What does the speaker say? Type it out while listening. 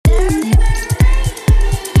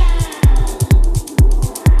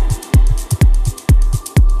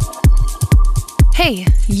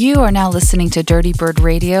You are now listening to Dirty Bird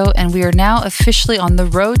Radio, and we are now officially on the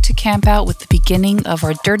road to Camp Out with the beginning of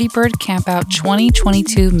our Dirty Bird Camp Out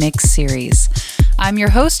 2022 mix series. I'm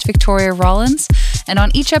your host, Victoria Rollins, and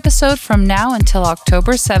on each episode from now until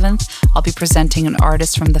October 7th, I'll be presenting an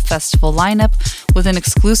artist from the festival lineup with an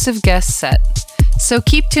exclusive guest set. So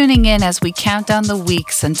keep tuning in as we count down the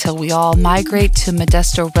weeks until we all migrate to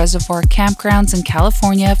Modesto Reservoir campgrounds in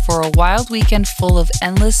California for a wild weekend full of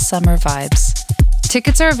endless summer vibes.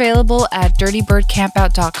 Tickets are available at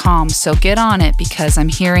dirtybirdcampout.com, so get on it because I'm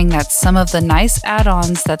hearing that some of the nice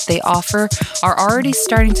add-ons that they offer are already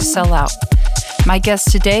starting to sell out. My guest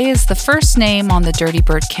today is the first name on the Dirty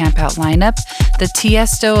Bird Campout lineup, the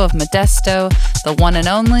Tiesto of Modesto, the one and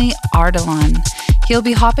only Ardalan. He'll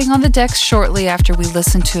be hopping on the decks shortly after we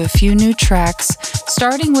listen to a few new tracks,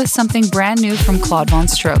 starting with something brand new from Claude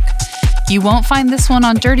VonStroke. You won't find this one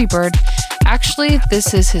on Dirty Bird. Actually,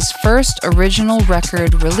 this is his first original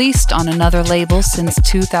record released on another label since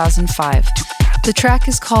 2005. The track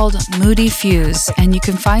is called Moody Fuse, and you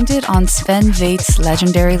can find it on Sven Väth's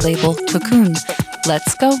legendary label Cocoon.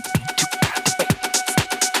 Let's go!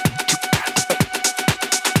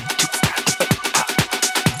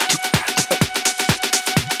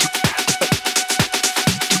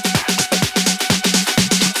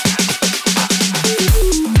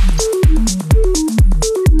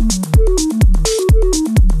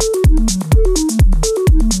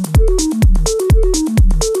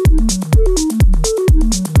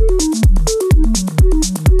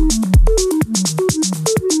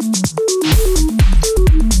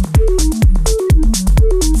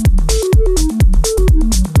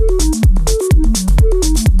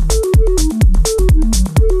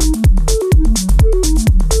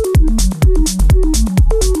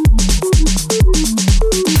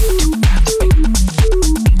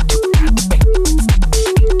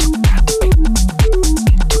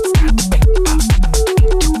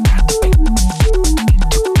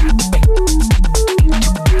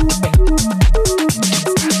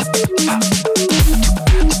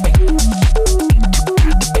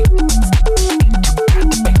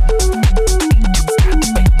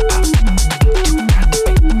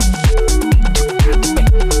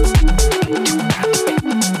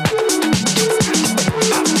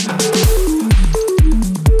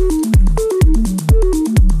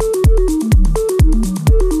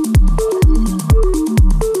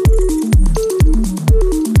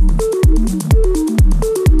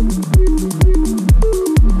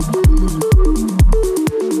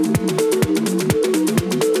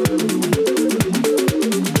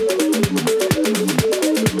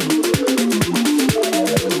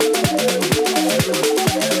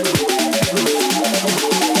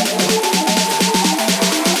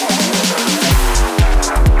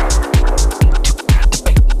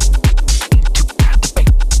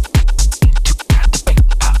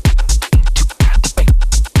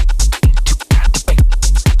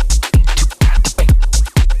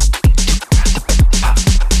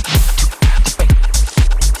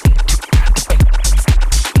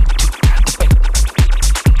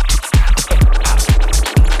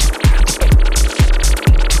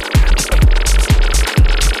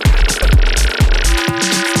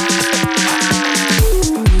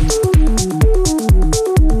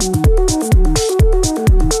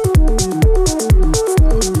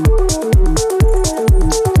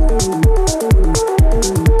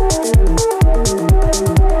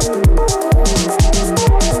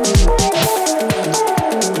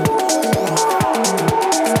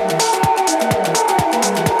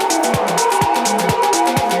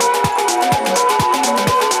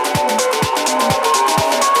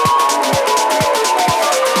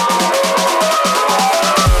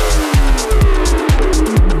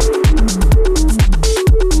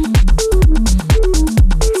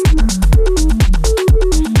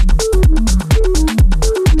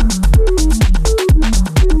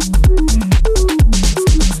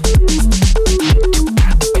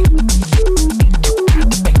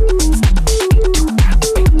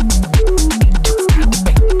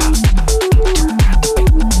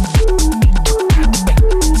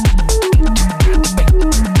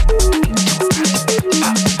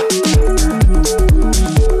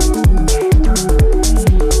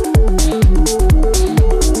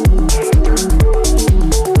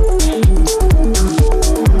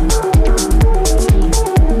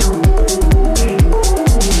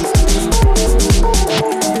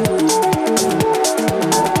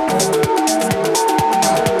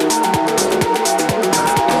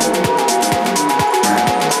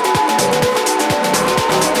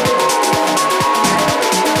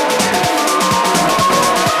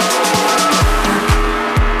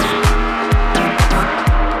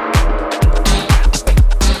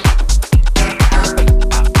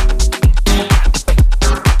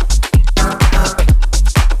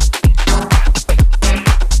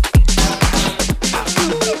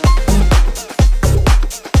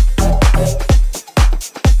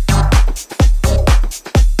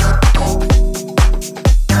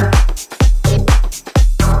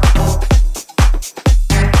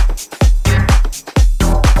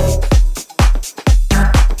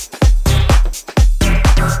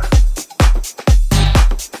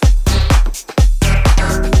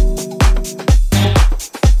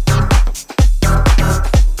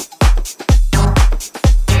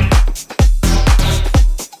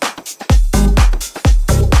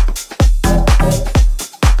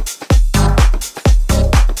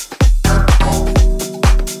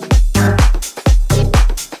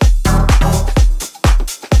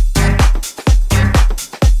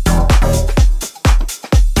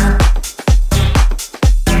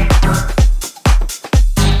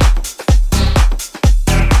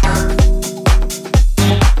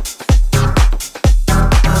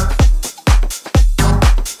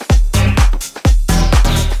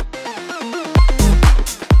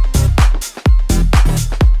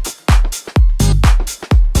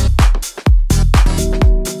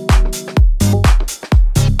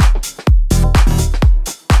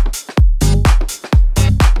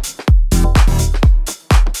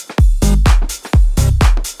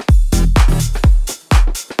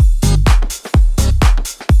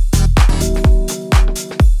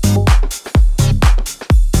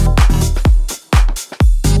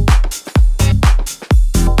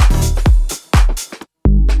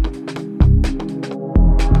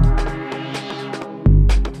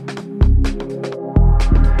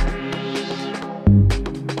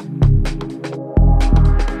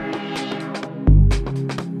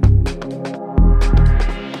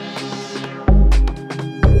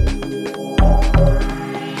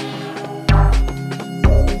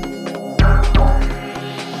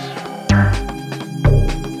 You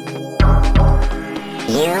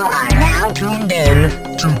are now tuned in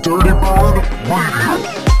to Dirty Bird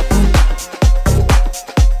Radio.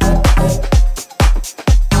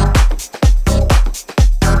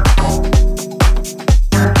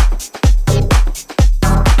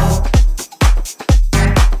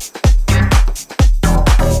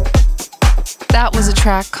 That was a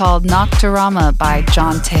track called Nocturama by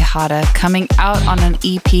John Tejada, coming out on an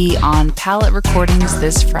EP on Palette Recordings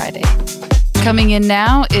this Friday. Coming in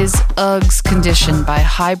now is Ugg's Condition by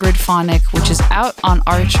Hybrid Phonic, which is out on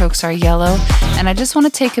Artichokes Are Yellow. And I just want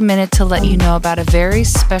to take a minute to let you know about a very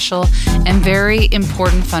special and very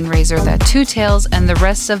important fundraiser that Two Tails and the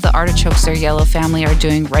rest of the Artichokes Are Yellow family are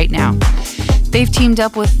doing right now. They've teamed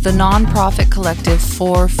up with the non-profit collective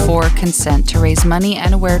 4 Consent to raise money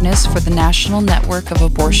and awareness for the National Network of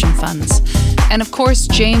Abortion Funds. And of course,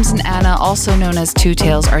 James and Anna, also known as Two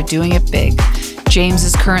Tails, are doing it big. James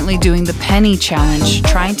is currently doing the Penny Challenge,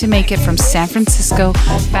 trying to make it from San Francisco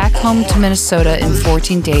back home to Minnesota in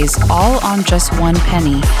 14 days, all on just 1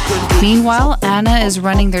 penny. Meanwhile, Anna is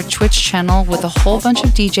running their Twitch channel with a whole bunch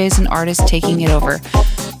of DJs and artists taking it over.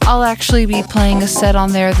 I'll actually be playing a set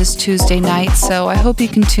on there this Tuesday night, so I hope you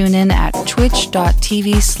can tune in at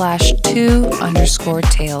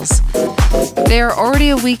twitch.tv/2_tails. They are already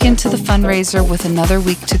a week into the fundraiser with another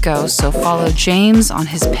week to go, so follow James on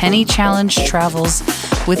his Penny Challenge travels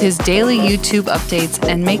with his daily YouTube updates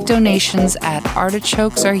and make donations at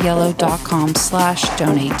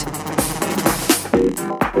artichokesaryellow.com/donate.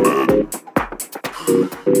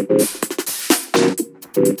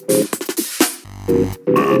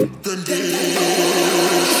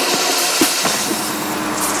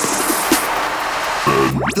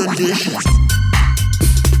 Conditions.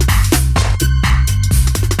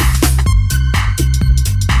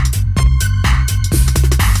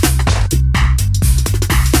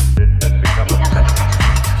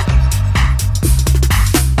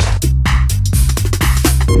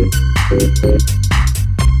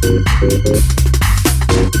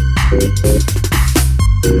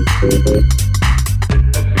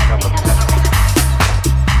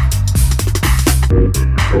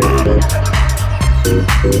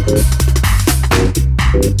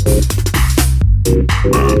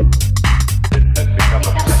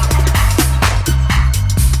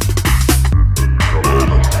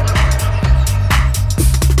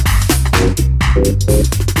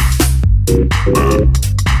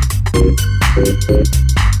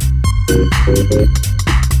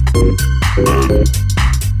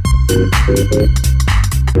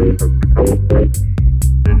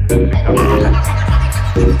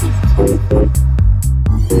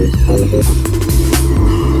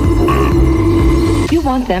 You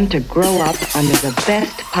want them to grow up under the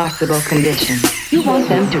best possible conditions. You want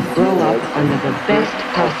them to grow up under the best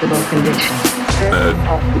possible conditions.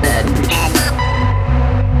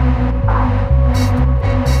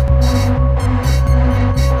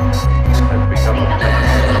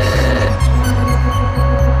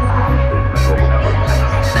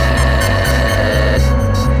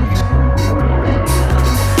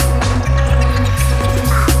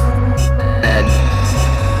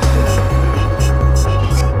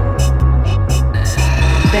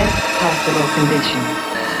 Condition.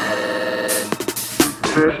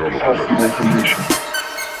 Best possible condition.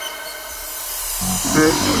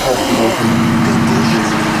 Best possible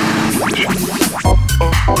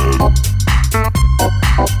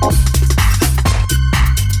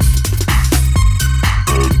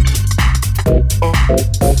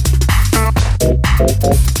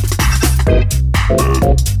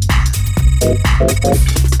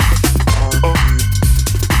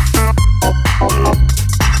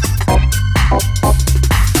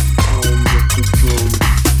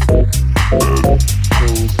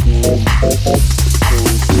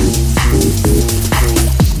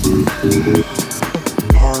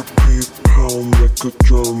Heartbeat.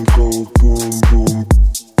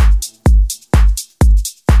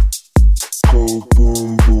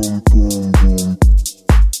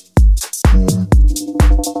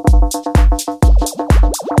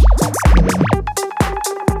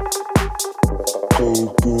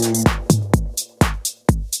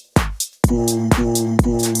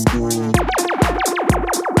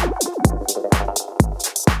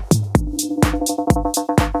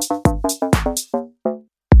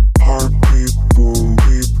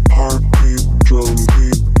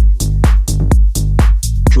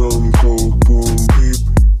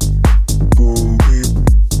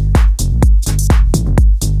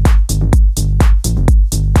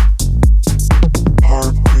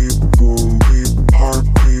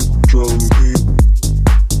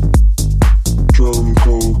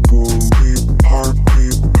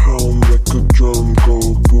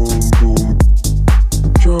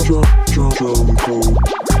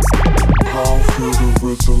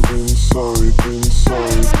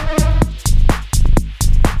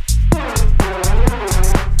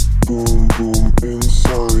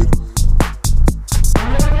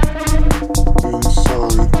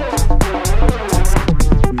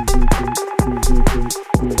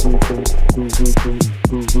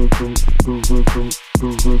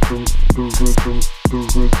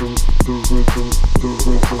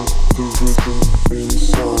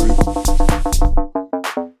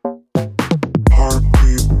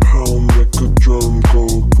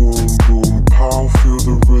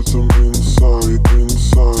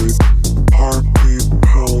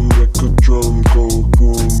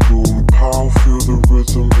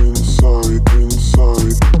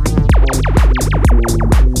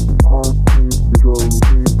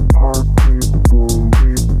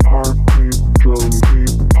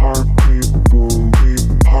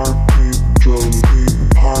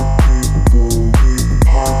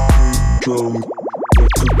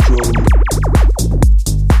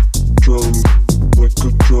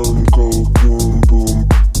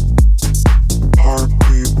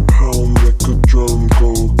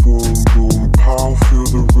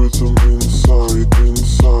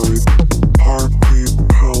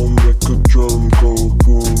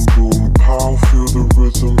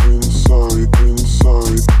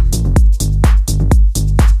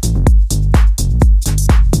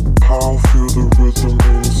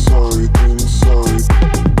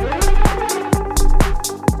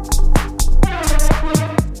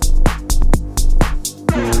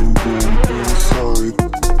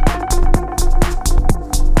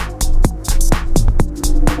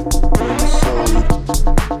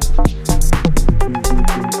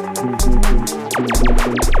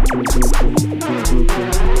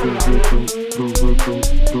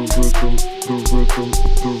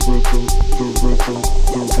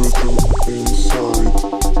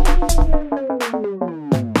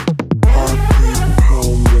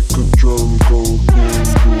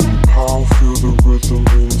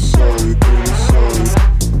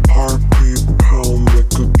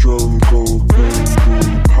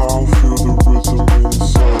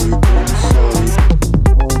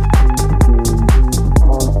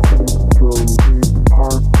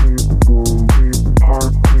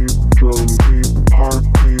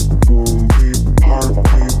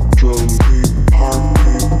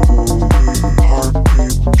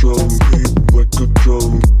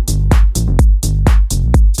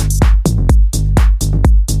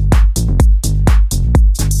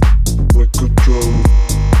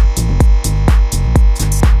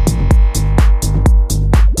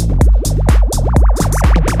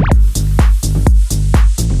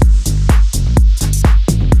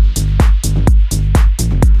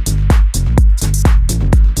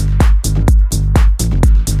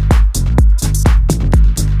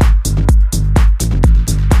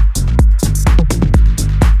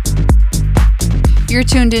 You're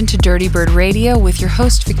tuned into Dirty Bird Radio with your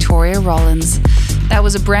host, Victoria Rollins. That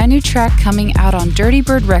was a brand new track coming out on Dirty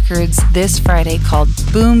Bird Records this Friday called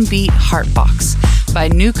Boom Beat Heartbox by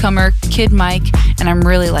newcomer Kid Mike, and I'm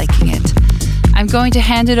really liking it. I'm going to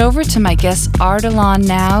hand it over to my guest Ardalan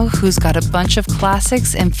now, who's got a bunch of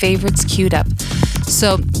classics and favorites queued up.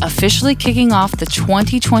 So, officially kicking off the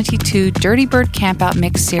 2022 Dirty Bird Campout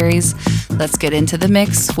Mix Series, let's get into the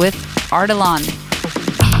mix with Ardalan.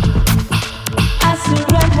 I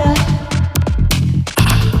surrender.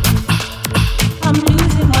 I'm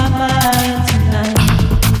losing my mind tonight.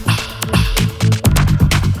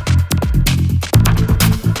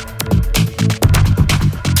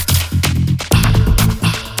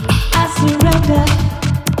 I surrender.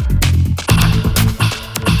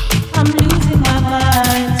 I'm losing my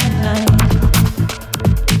mind tonight.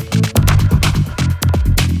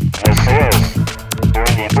 This is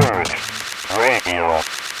Dirty Bird Radio.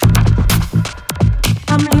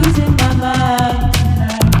 I'm losing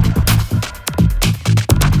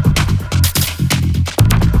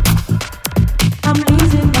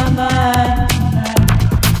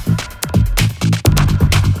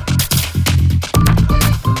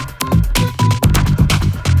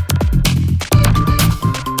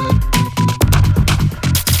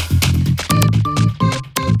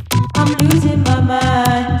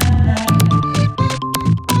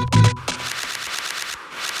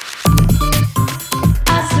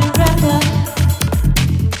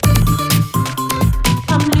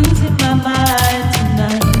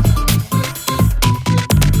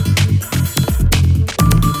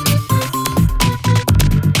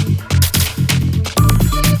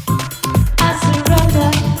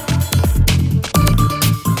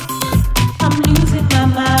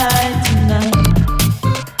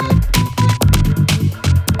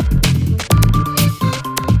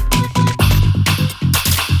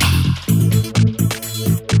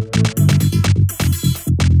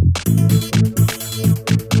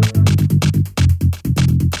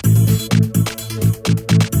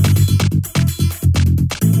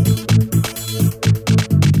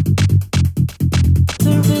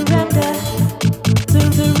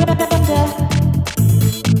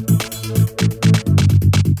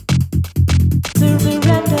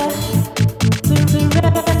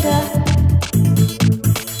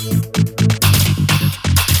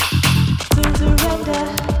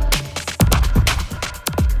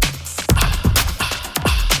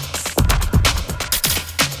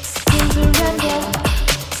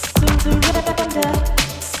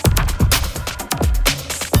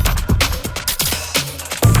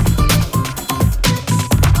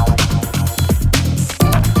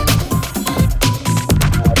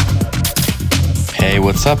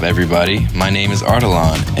What's up, everybody? My name is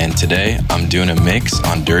Ardalan, and today I'm doing a mix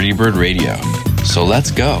on Dirty Bird Radio. So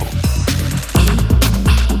let's go.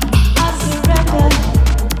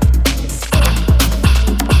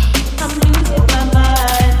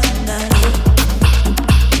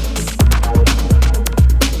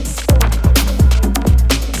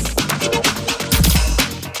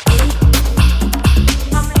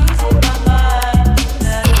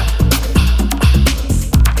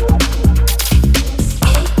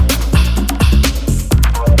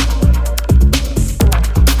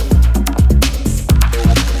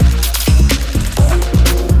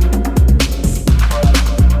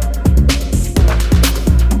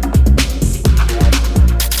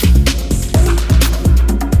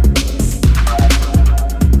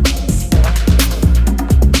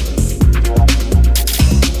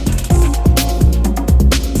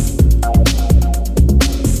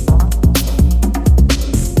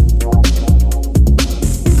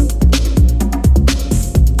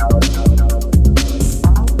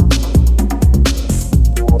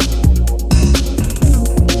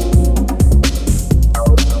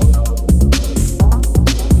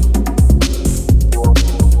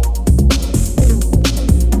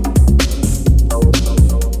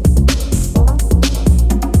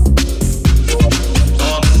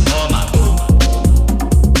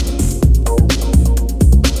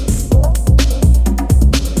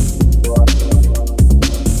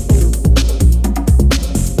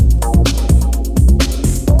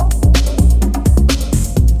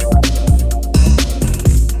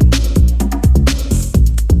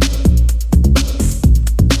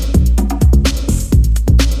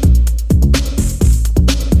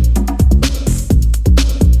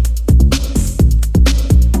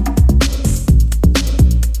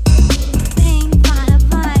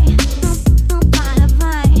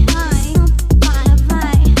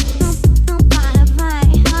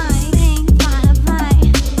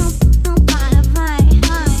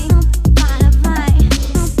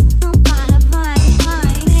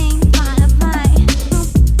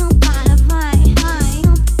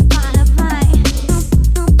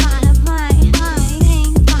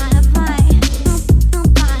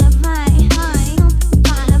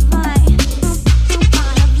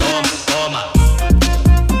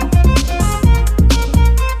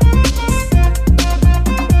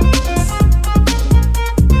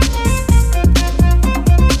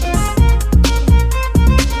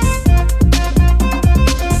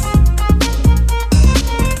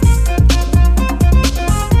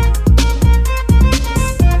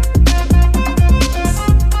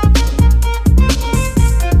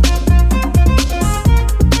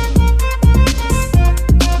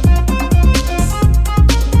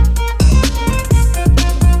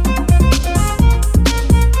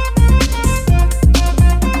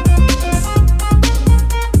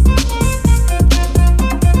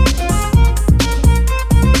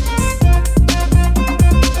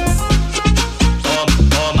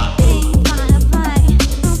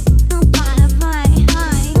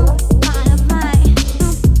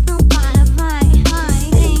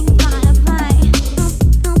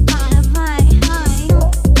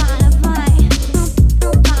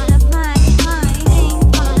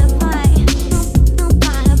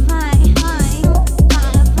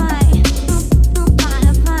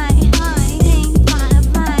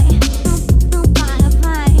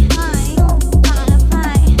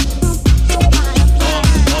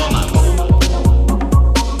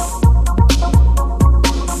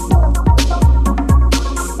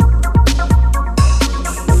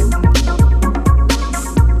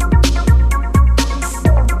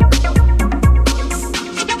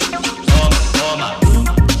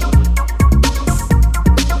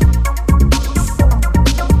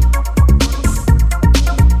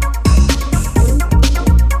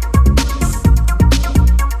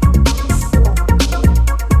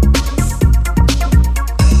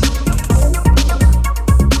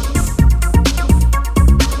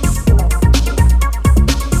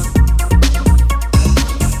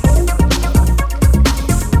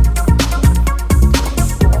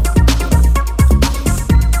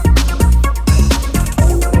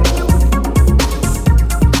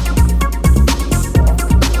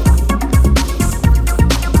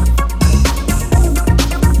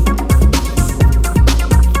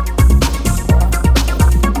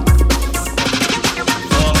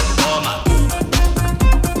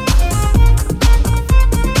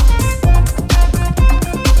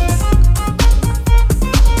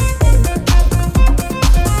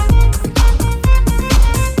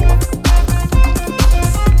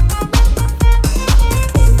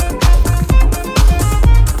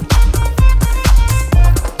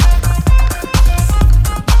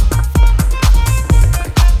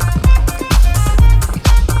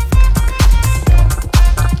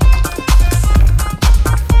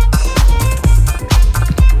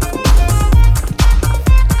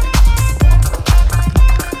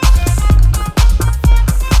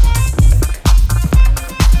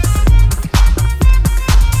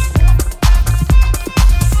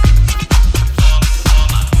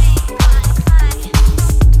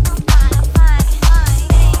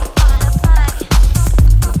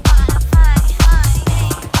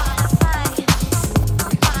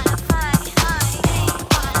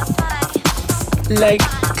 like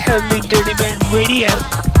Heavy Dirty Bird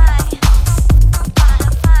Radio.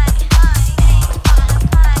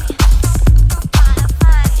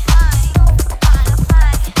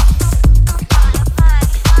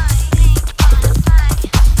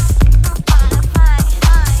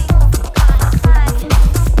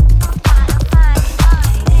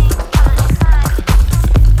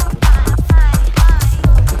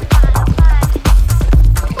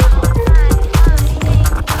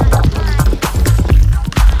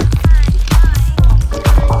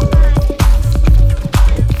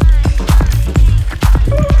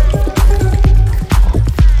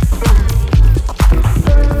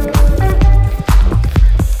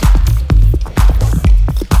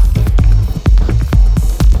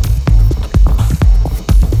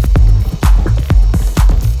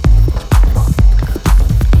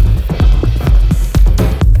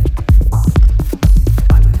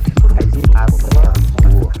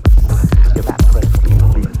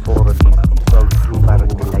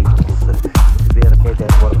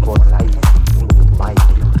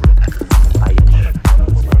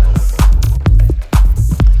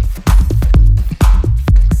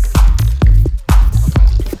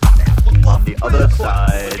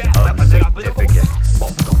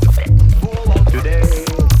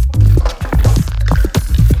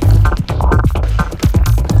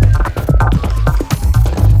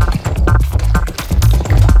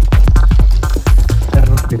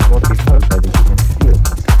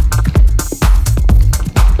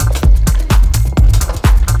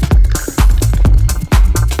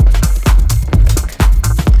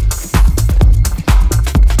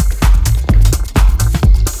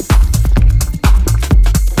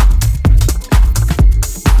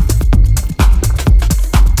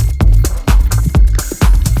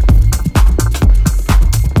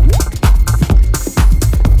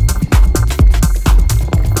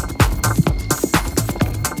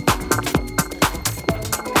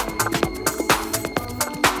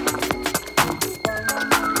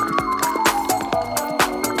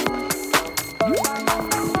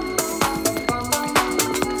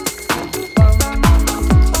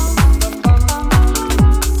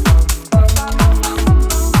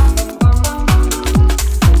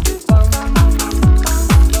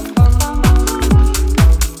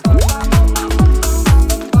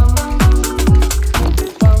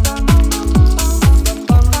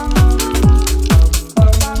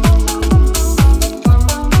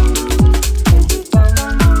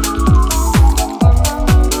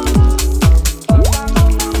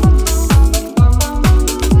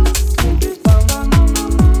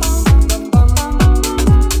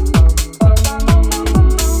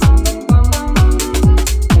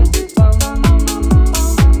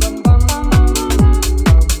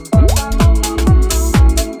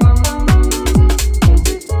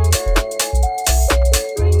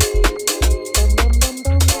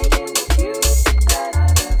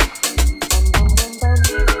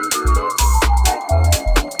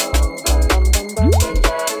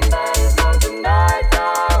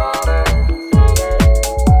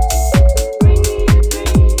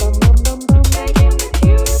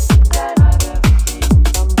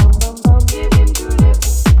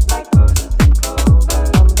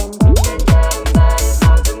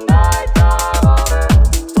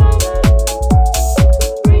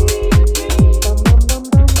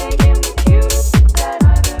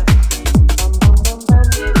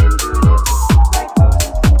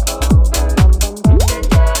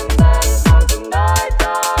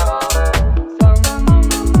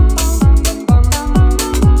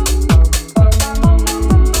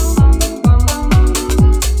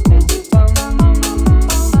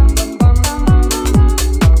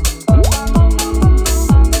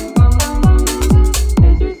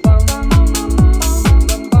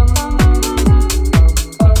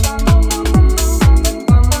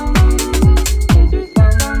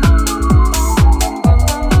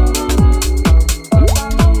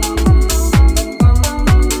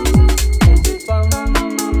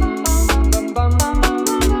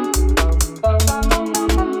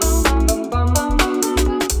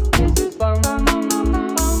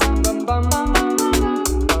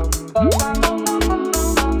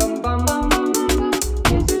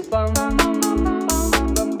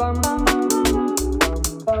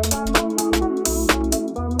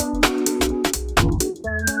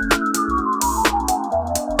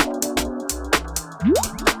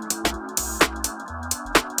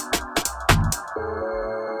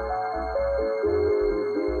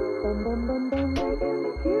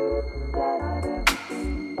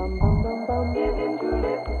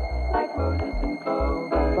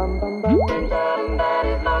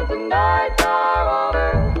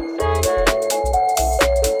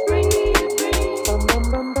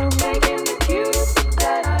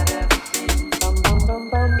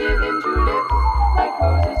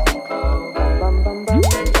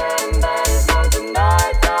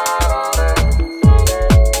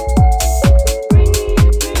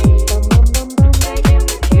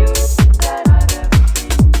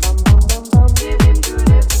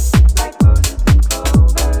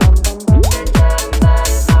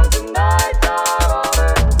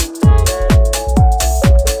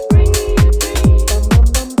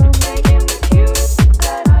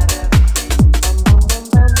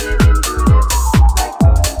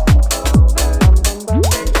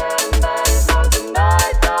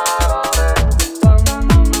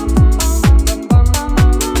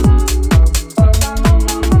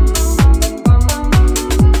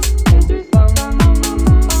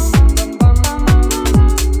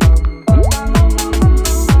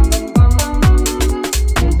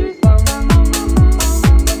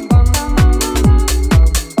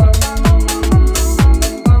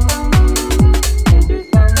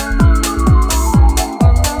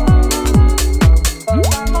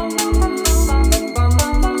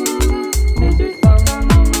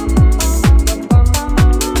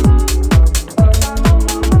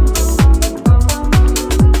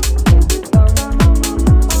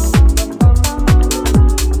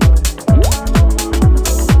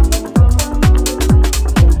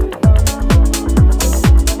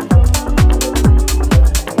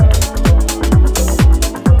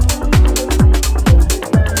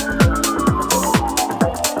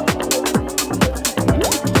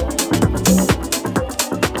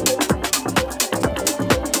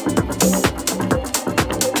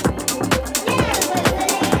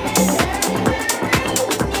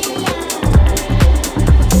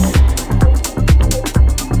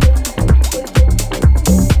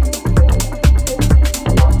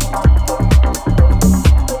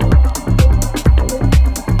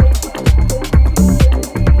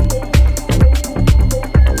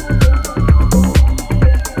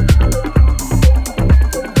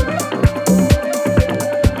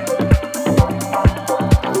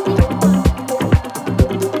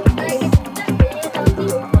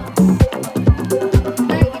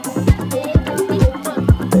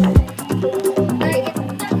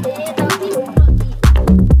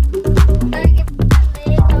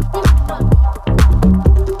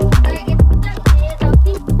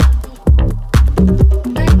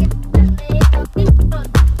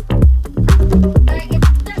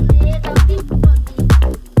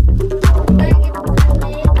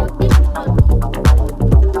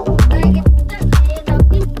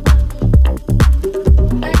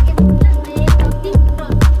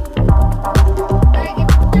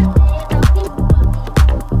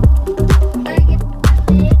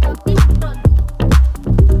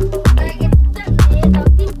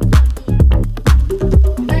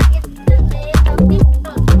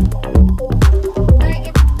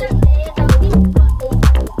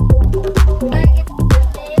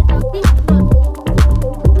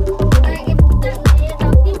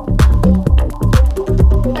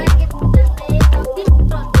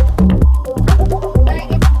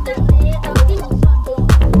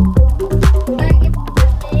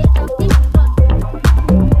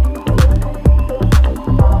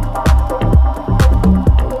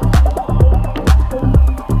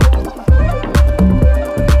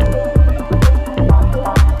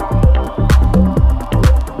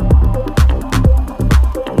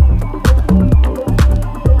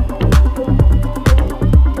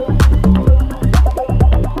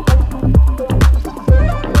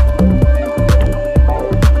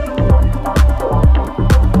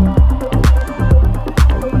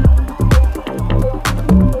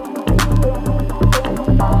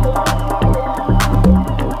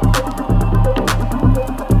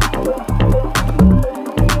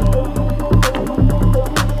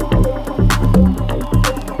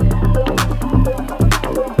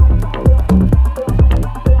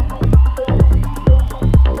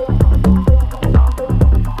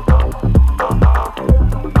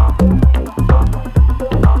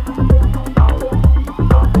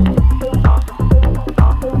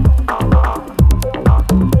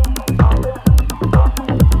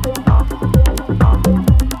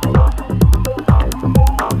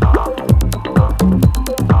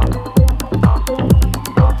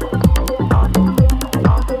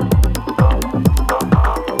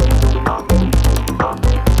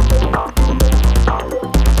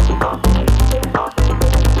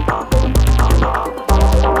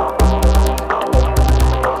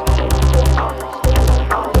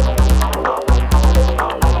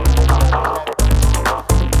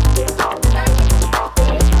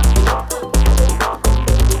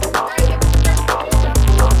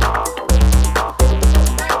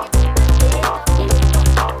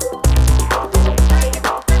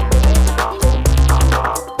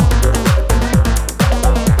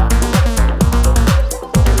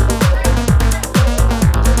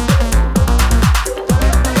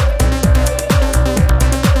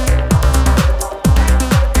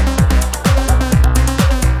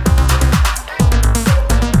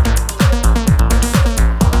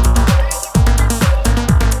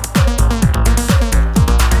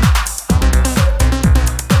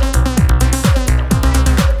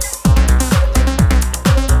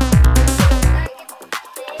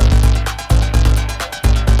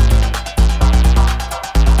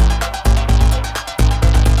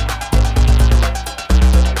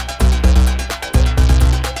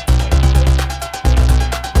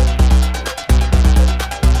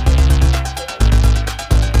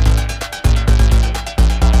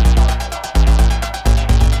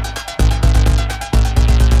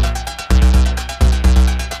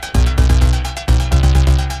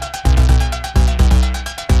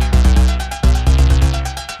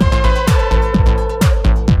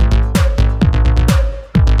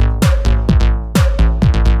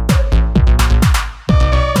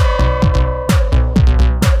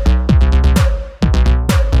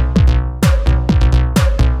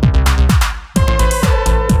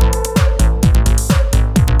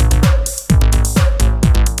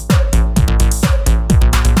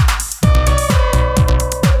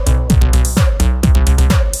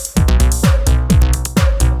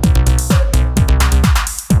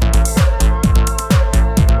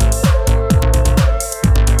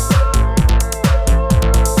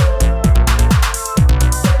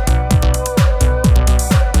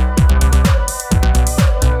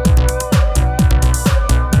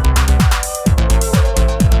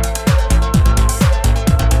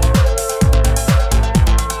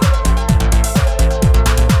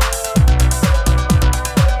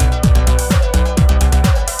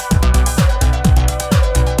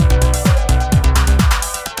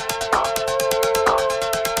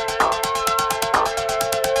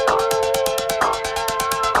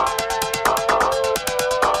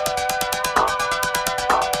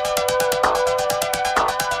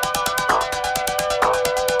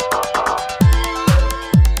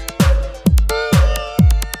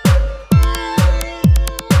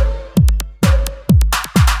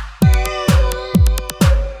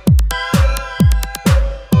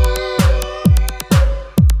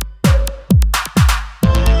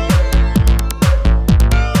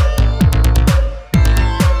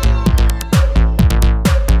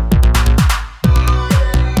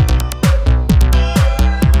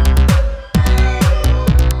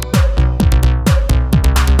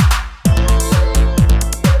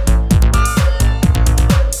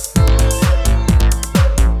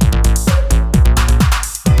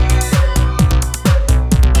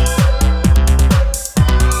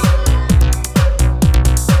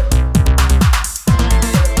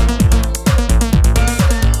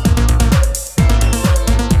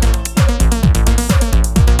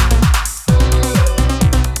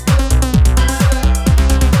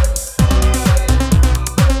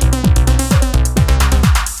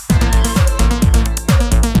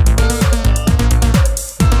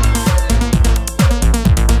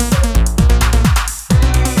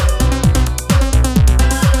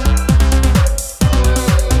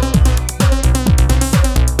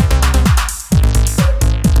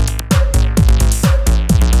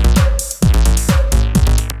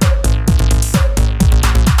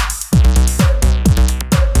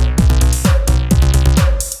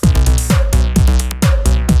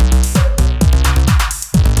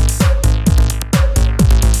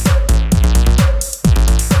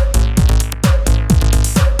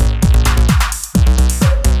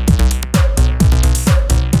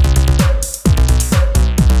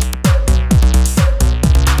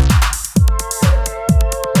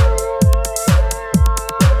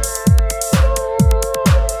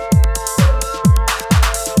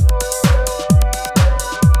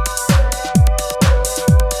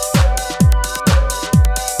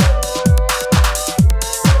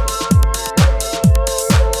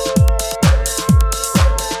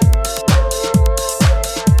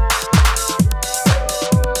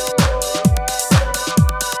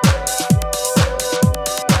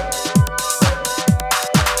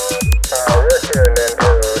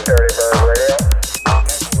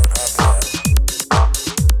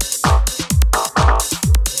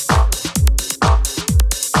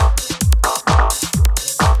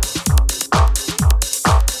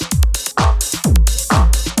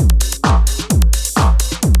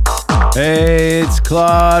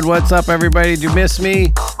 Claude, what's up, everybody? Did you miss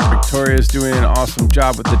me? Victoria's doing an awesome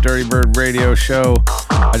job with the Dirty Bird Radio Show.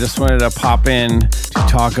 I just wanted to pop in to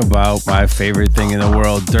talk about my favorite thing in the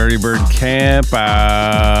world, Dirty Bird Camp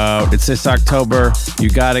Out. It's this October. You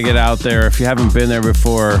got to get out there. If you haven't been there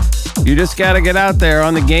before, you just got to get out there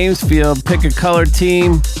on the games field, pick a colored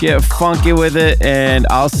team, get funky with it, and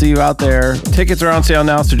I'll see you out there. Tickets are on sale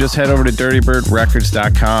now, so just head over to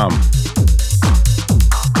dirtybirdrecords.com.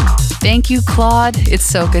 Thank you, Claude. It's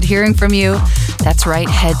so good hearing from you. That's right,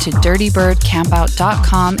 head to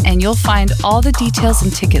dirtybirdcampout.com and you'll find all the details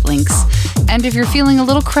and ticket links. And if you're feeling a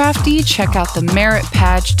little crafty, check out the Merit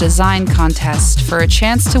Badge Design Contest for a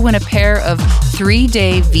chance to win a pair of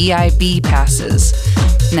 3-day VIB passes.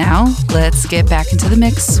 Now, let's get back into the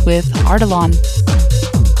mix with Ardalan.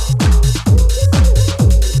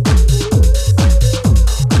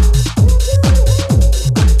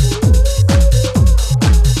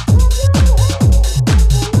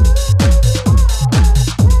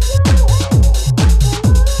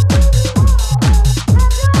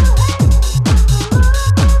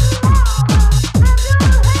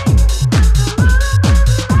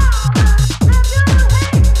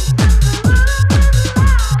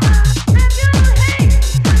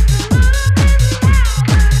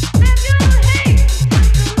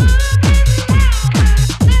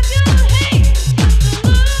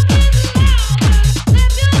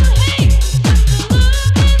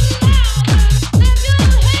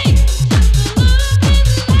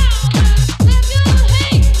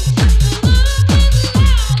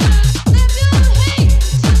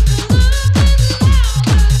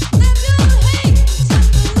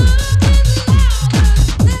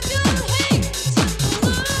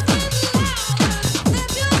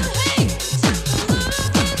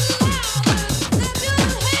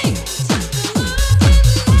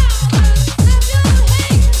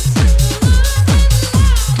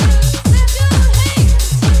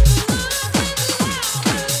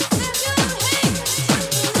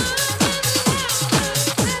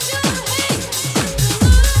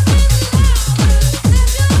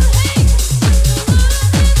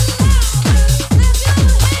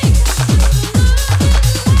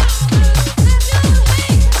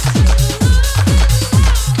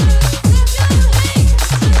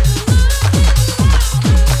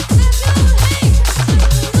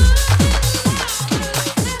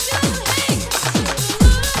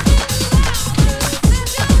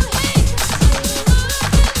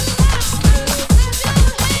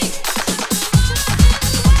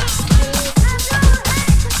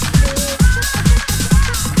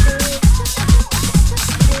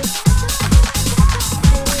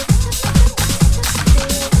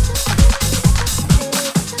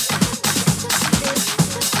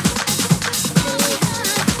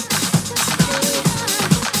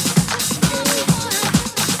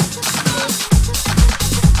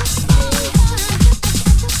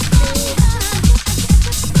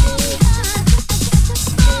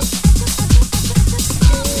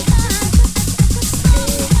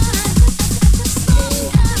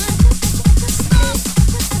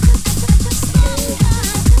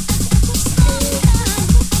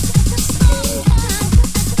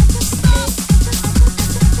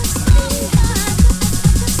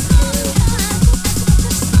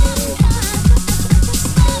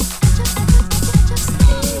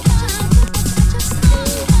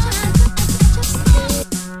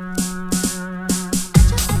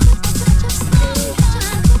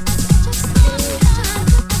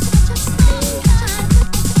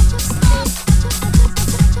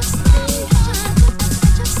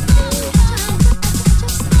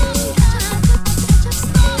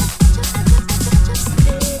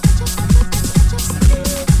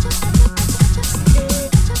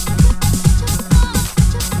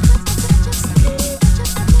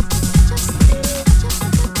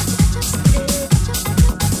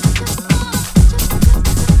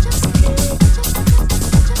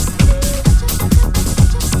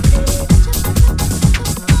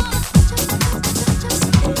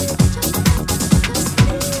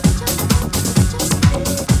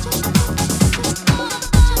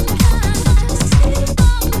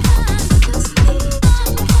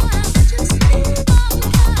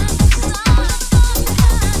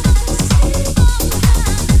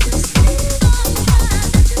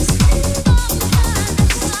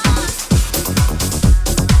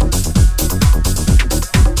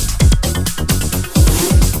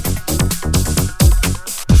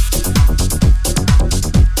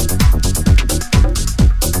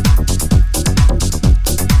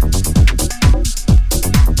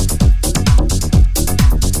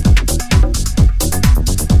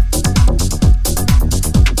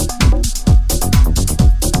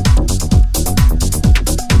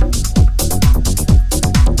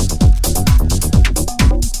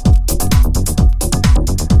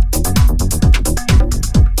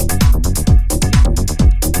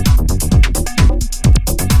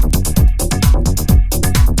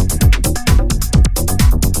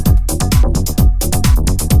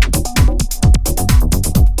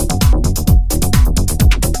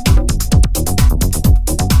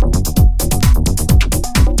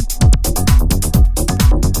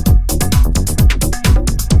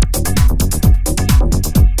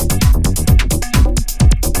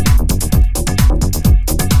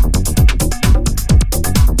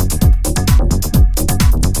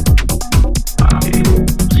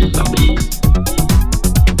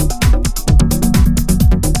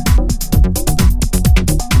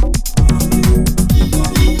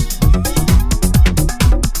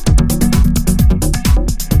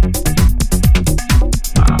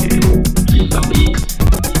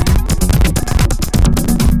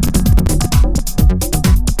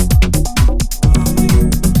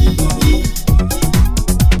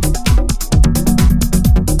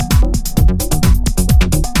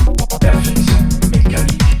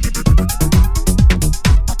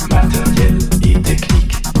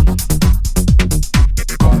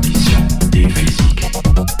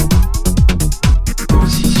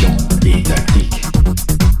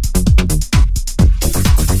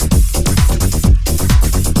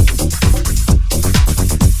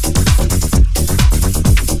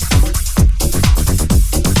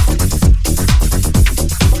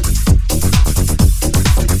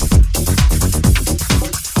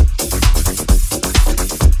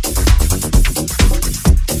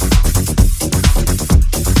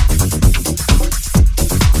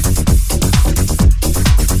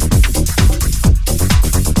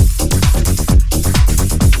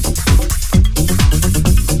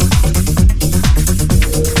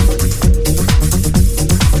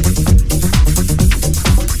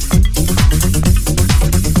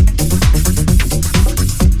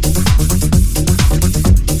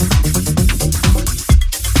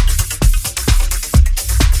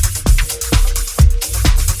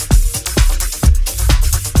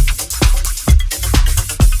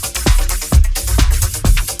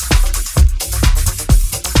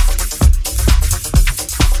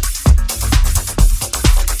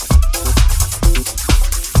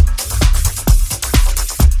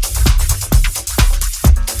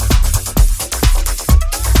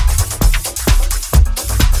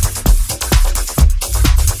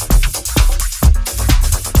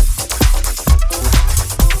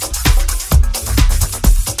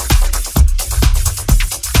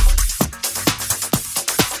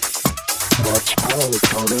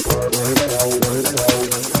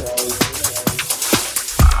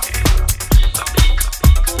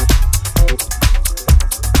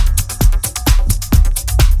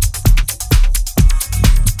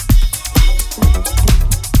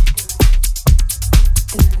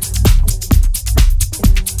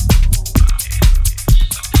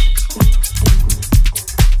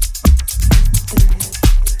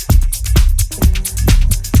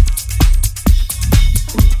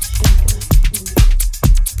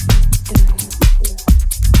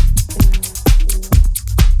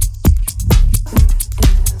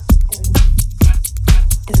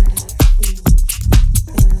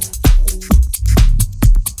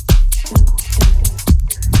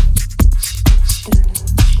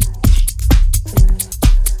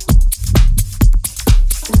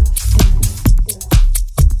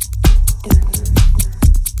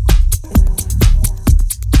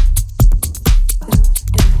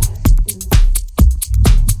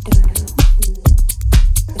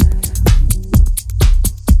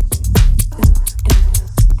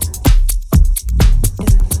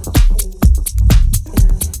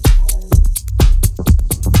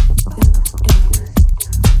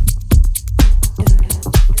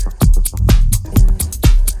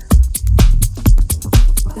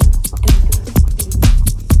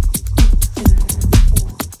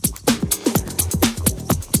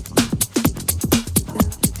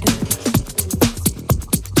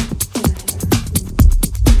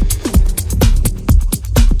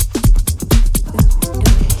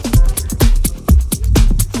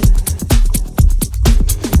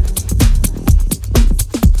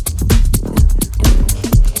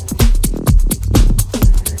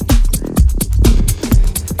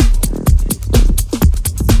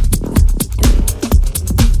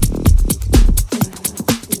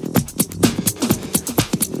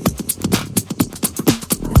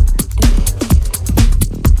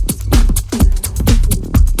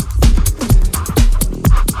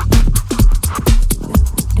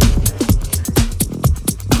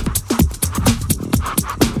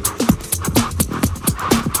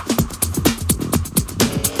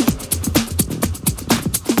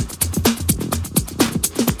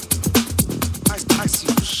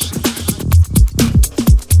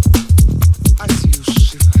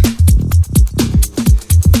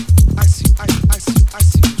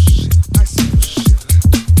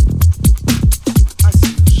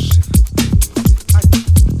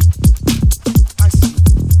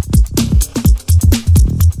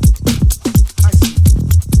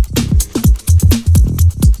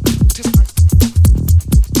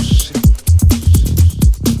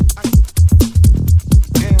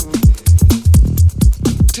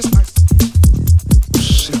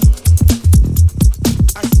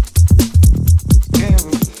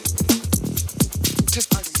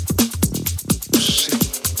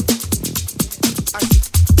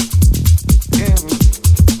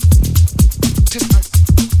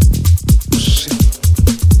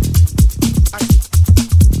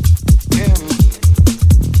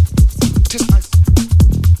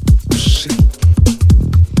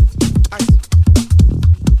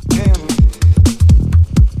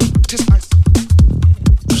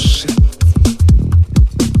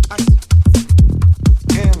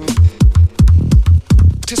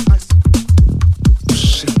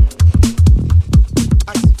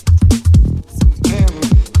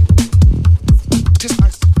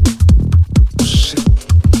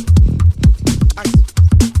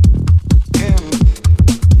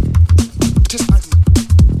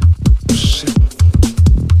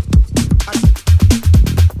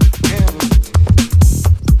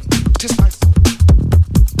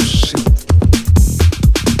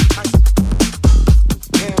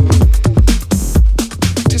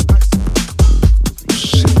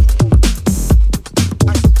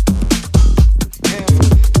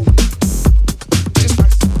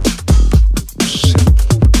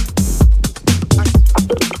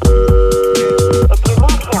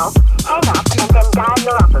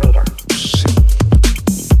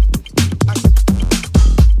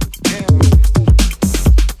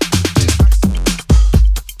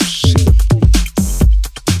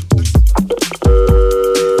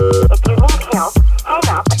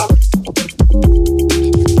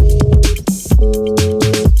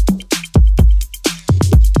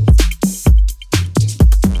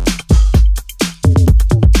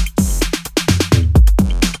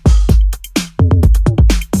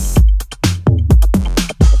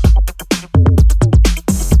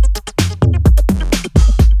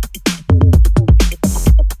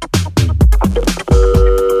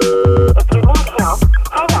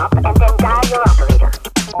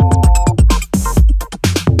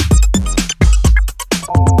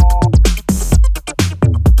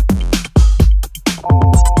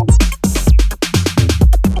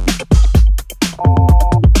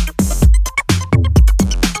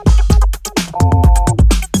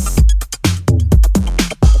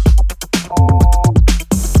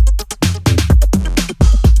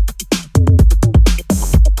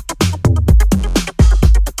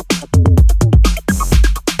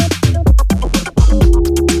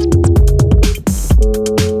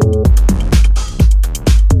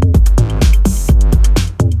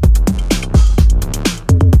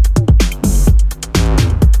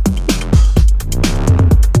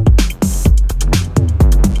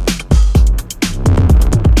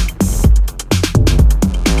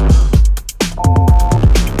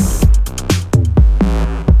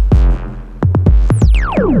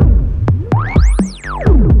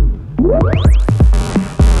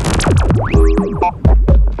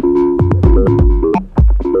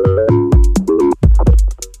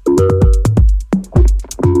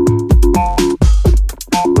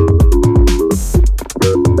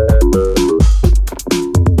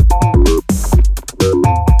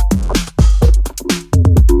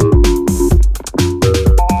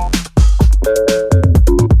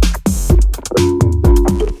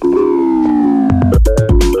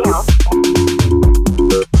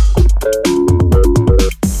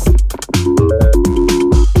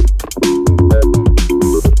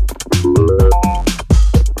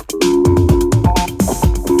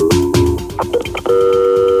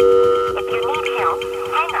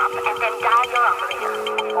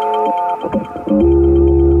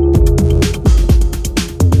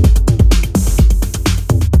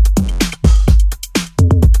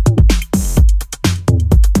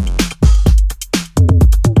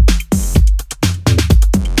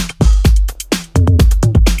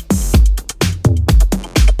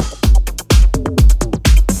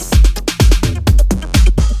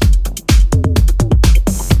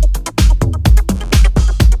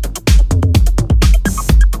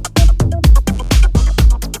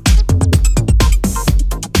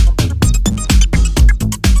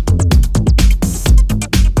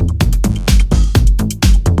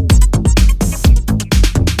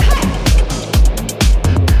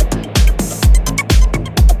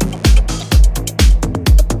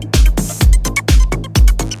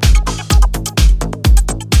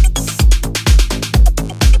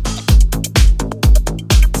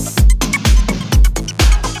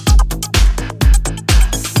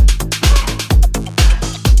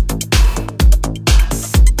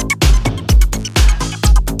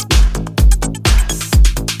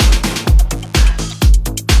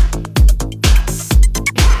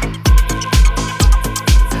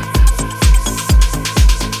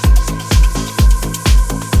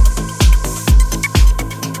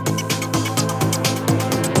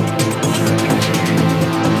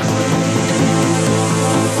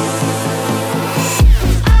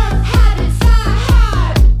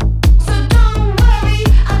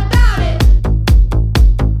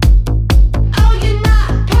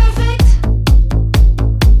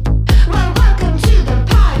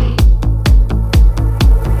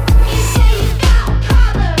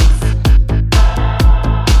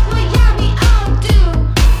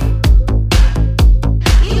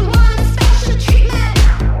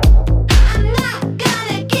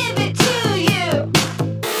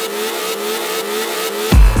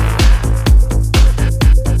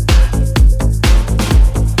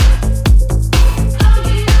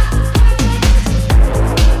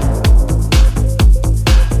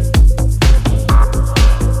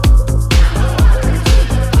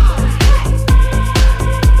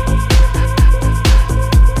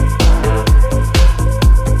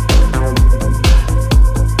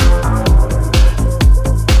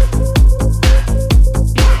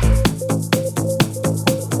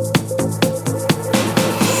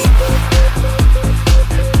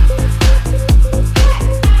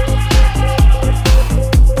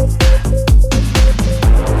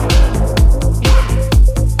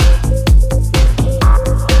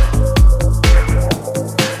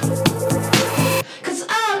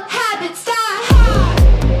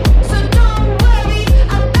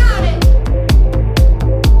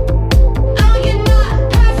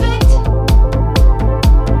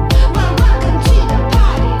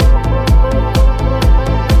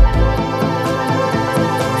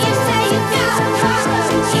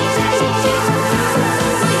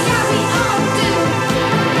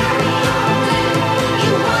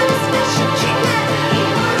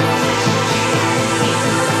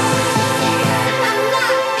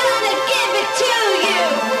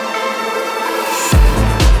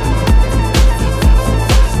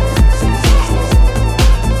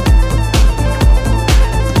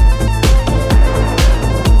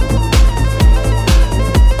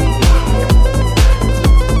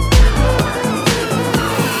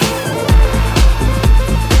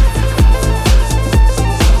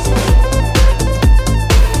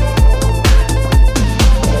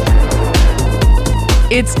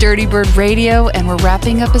 It's Dirty Bird Radio, and we're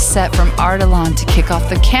wrapping up a set from Ardalan to kick off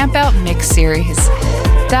the Camp Out Mix series.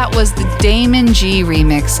 That was the Damon G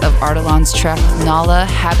remix of Ardalan's track Nala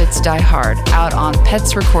Habits Die Hard, out on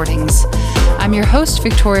Pets Recordings. I'm your host,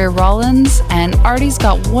 Victoria Rollins, and Artie's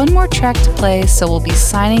got one more track to play, so we'll be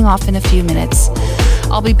signing off in a few minutes.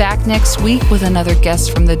 I'll be back next week with another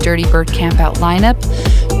guest from the Dirty Bird Campout lineup.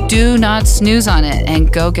 Do not snooze on it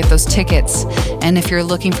and go get those tickets. And if you're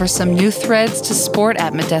looking for some new threads to sport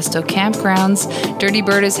at Modesto Campgrounds, Dirty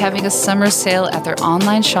Bird is having a summer sale at their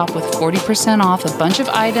online shop with 40% off a bunch of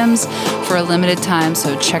items for a limited time,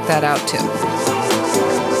 so check that out too.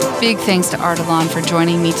 Big thanks to Ardalan for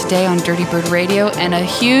joining me today on Dirty Bird Radio, and a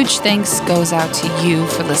huge thanks goes out to you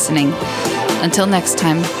for listening. Until next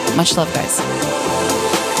time, much love, guys.